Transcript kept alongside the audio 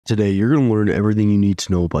Today, you're going to learn everything you need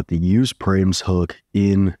to know about the useParams hook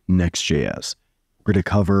in Next.js. We're going to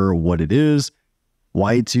cover what it is,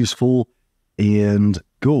 why it's useful, and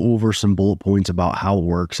go over some bullet points about how it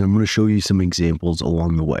works. And I'm going to show you some examples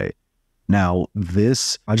along the way. Now,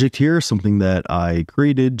 this project here is something that I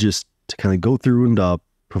created just to kind of go through and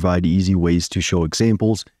provide easy ways to show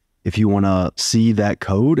examples. If you want to see that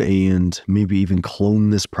code and maybe even clone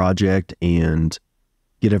this project and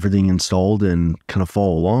get everything installed and kind of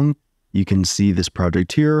follow along, you can see this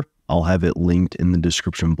project here. I'll have it linked in the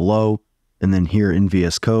description below. And then here in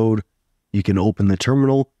VS Code, you can open the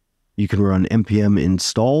terminal. You can run npm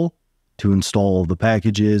install to install all the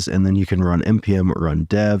packages, and then you can run npm run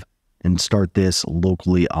dev and start this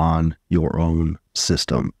locally on your own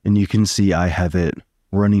system. And you can see I have it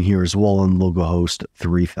running here as well on localhost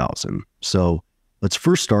 3000. So let's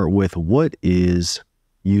first start with what is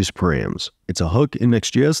useParams. It's a hook in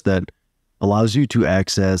Next.js that allows you to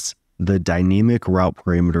access the dynamic route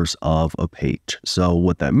parameters of a page. So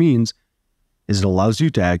what that means is it allows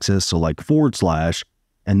you to access, so like /,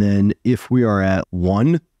 and then if we are at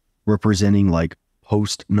 1, representing like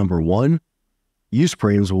post number 1,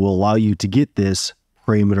 useParams will allow you to get this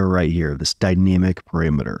parameter right here, this dynamic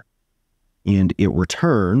parameter. And it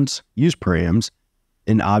returns, useParams,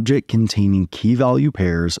 an object containing key value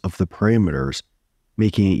pairs of the parameters,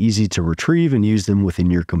 making it easy to retrieve and use them within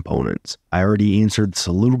your components. I already answered this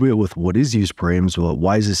a little bit with what is useParams, but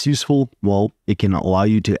why is this useful? Well, it can allow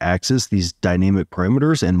you to access these dynamic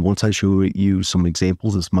parameters, and once I show you some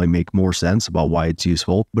examples, this might make more sense about why it's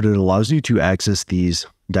useful, but it allows you to access these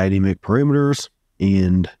dynamic parameters,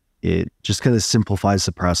 and it just kind of simplifies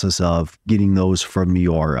the process of getting those from the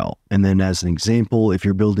URL. And then as an example, if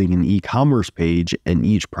you're building an e-commerce page and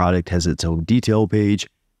each product has its own detail page,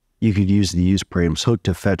 you could use the useParams hook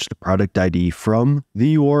to fetch the product ID from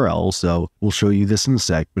the URL. So we'll show you this in a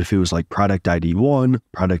sec, but if it was like product ID 1,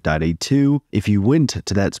 product ID 2, if you went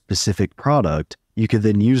to that specific product, you could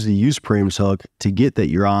then use the useParams hook to get that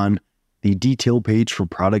you're on the detail page for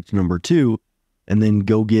product number 2, and then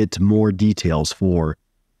go get more details for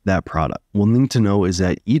that product. One thing to know is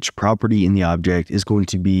that each property in the object is going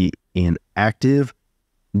to be an active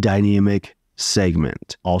dynamic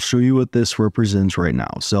segment. I'll show you what this represents right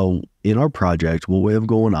now. So in our project, what we have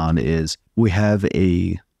going on is we have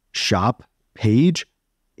a shop page,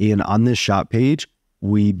 and on this shop page,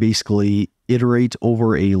 we basically iterate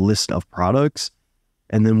over a list of products.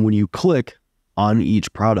 And then when you click on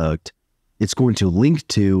each product, it's going to link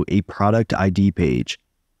to a product ID page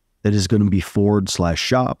that is going to be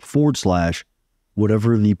 /shop /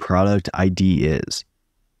 whatever the product ID is.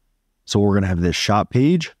 So we're going to have this shop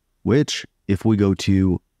page, which if we go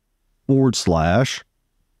to /shop,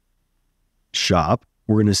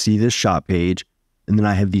 we're going to see this shop page. And then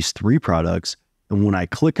I have these 3 products. And when I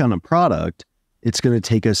click on a product, it's going to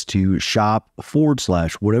take us to shop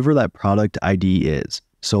 / whatever that product ID is.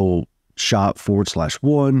 So shop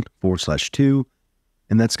 /1 /2.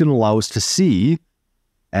 And that's going to allow us to see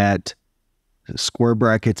at square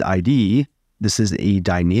brackets ID, this is a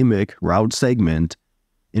dynamic route segment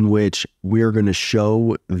in which we're going to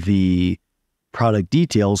show the product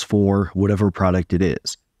details for whatever product it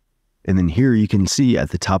is. And then here you can see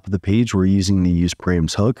at the top of the page, we're using the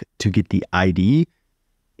useParams hook to get the ID.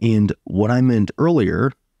 And what I meant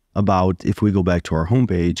earlier about if we go back to our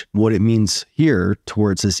homepage, what it means here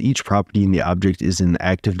towards this each property in the object is an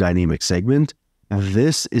active dynamic segment.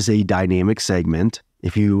 This is a dynamic segment.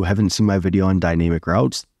 If you haven't seen my video on dynamic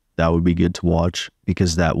routes, that would be good to watch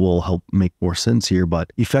because that will help make more sense here.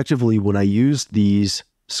 But effectively, when I use these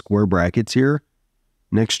square brackets here,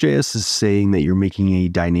 Next.js is saying that you're making a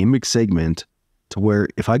dynamic segment to where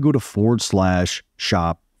if I go to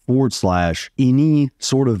 /shop / any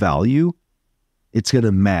sort of value, it's going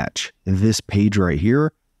to match this page right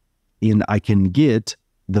here. And I can get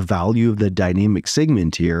the value of the dynamic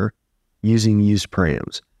segment here using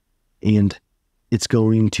useParams. And it's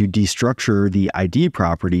going to destructure the ID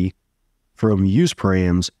property from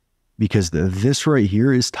useParams because this right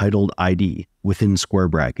here is titled ID within square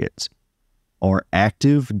brackets. Our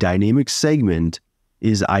active dynamic segment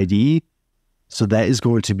is ID, so that is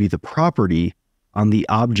going to be the property on the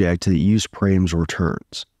object that useParams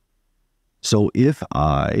returns. So if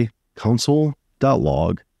I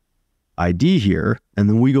console.log ID here, and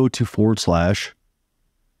then we go to /shop,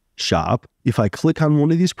 if I click on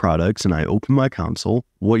one of these products and I open my console,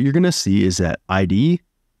 what you're going to see is that ID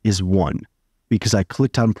is 1 because I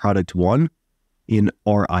clicked on product 1 and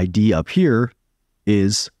our ID up here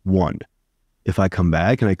is 1. If I come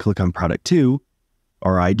back and I click on product 2,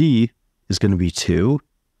 our ID is going to be 2,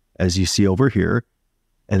 as you see over here.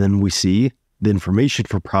 And then we see the information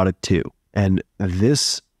for product 2. And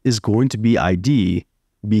this is going to be ID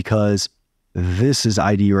because this is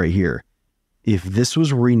ID right here. If this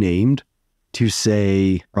was renamed to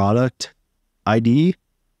say product ID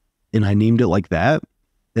and I named it like that,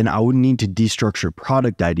 then I would need to destructure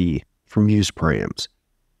product ID from useParams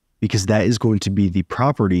because that is going to be the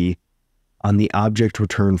property on the object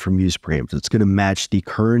returned from useParams. It's going to match the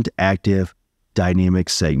current active dynamic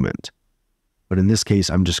segment. But in this case,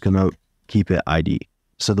 I'm just going to keep it ID.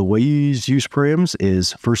 So the way you use useParams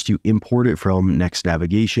is first you import it from Next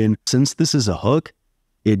Navigation. Since this is a hook,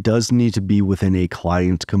 it does need to be within a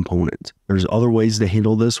client component. There's other ways to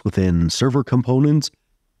handle this within server components,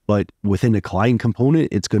 but within a client component,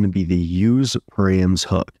 it's going to be the useParams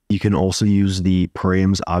hook. You can also use the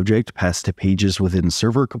params object passed to pages within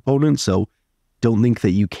server components. So don't think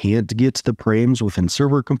that you can't get the params within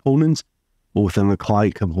server components, but within the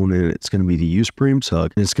client component, it's going to be the useParams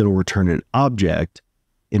hook, and it's going to return an object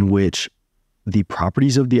in which the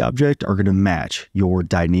properties of the object are going to match your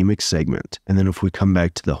dynamic segment. And then if we come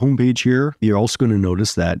back to the homepage here, you're also going to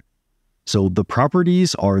notice that, so the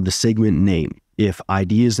properties are the segment name. If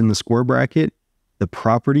ID is in the square bracket, the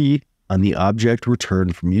property on the object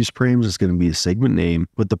returned from useParams is going to be the segment name,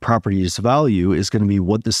 but the property's value is going to be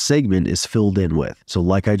what the segment is filled in with. So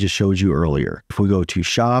like I just showed you earlier, if we go to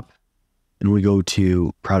shop and we go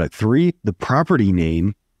to product 3, the property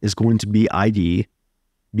name is going to be ID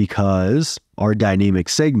because our dynamic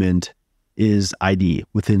segment is ID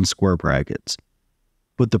within square brackets.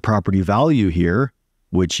 But the property value here,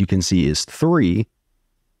 which you can see is 3,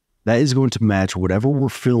 that is going to match whatever we're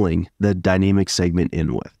filling the dynamic segment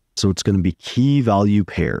in with. So it's going to be key value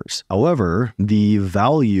pairs. However, the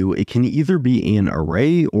value, it can either be an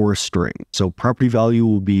array or a string. So property value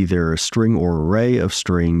will be either a string or array of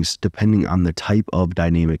strings depending on the type of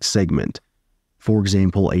dynamic segment. For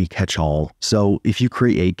example, a catchall. So if you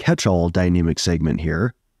create a catchall dynamic segment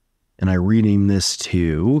here, and I rename this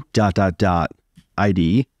to ...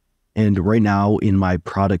 ID, and right now in my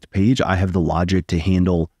product page, I have the logic to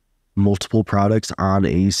handle multiple products on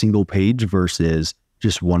a single page versus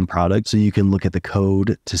just one product. So you can look at the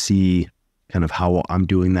code to see kind of how I'm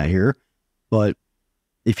doing that here. But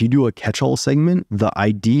if you do a catchall segment, the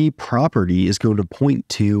ID property is going to point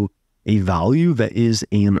to a value that is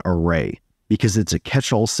an array, because it's a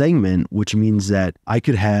catchall segment, which means that I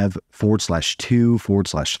could have /2,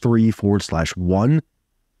 /3, /1,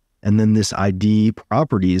 and then this ID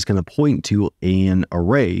property is going to point to an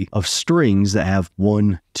array of strings that have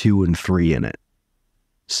 1, 2, and 3 in it.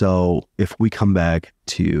 So if we come back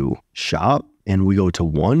to shop and we go to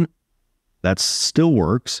 1, that still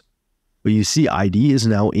works, but you see ID is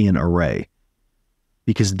now an array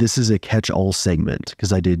because this is a catch-all segment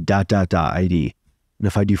because I did ... ID. And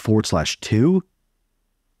if I do /2,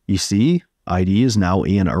 you see ID is now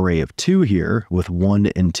an array of 2 here with 1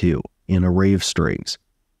 and 2, an array of strings.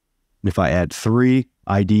 And if I add 3,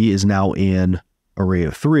 ID is now an array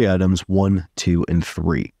of 3 items, 1, 2, and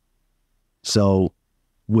 3. So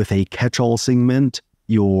with a catch-all segment,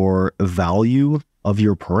 your value of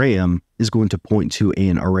your param is going to point to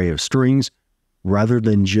an array of strings rather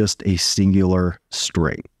than just a singular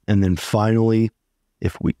string. And then finally,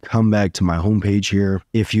 if we come back to my homepage here,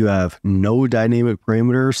 if you have no dynamic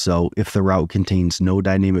parameters, so if the route contains no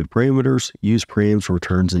dynamic parameters, useParams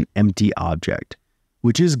returns an empty object,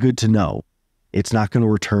 which is good to know. It's not going to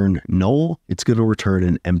return null, it's going to return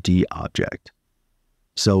an empty object.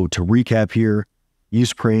 So to recap here,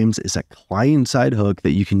 useParams is a client-side hook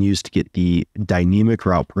that you can use to get the dynamic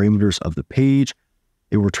route parameters of the page.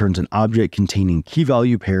 It returns an object containing key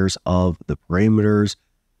value pairs of the parameters.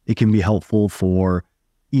 It can be helpful for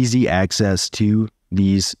easy access to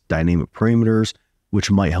these dynamic parameters, which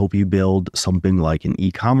might help you build something like an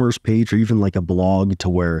e-commerce page or even like a blog, to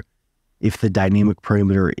where if the dynamic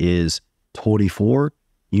parameter is 24,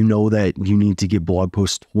 you know that you need to get blog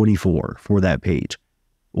post 24 for that page,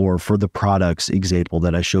 or for the products example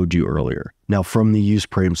that I showed you earlier. Now from the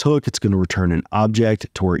useParams hook, it's going to return an object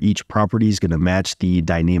to where each property is going to match the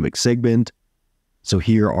dynamic segment. So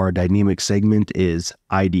here our dynamic segment is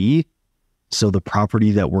ID. So the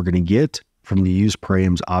property that we're going to get from the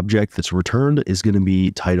useParams object that's returned is going to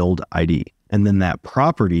be titled ID. And then that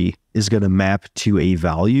property is going to map to a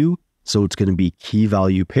value. So it's going to be key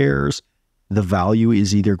value pairs. The value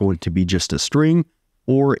is either going to be just a string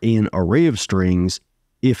or an array of strings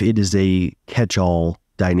if it is a catch-all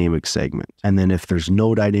dynamic segment. And then if there's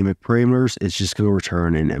no dynamic parameters, it's just going to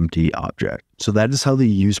return an empty object. So that is how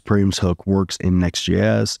the useParams hook works in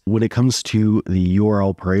Next.js. When it comes to the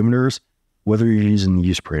URL parameters, whether you're using the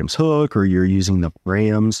useParams hook or you're using the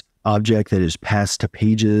params, object that is passed to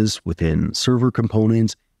pages within server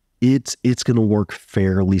components, it's going to work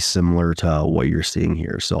fairly similar to what you're seeing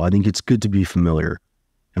here. So I think it's good to be familiar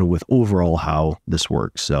and with overall how this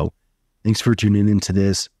works. So thanks for tuning into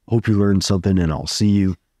this. Hope you learned something, and I'll see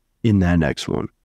you in that next one.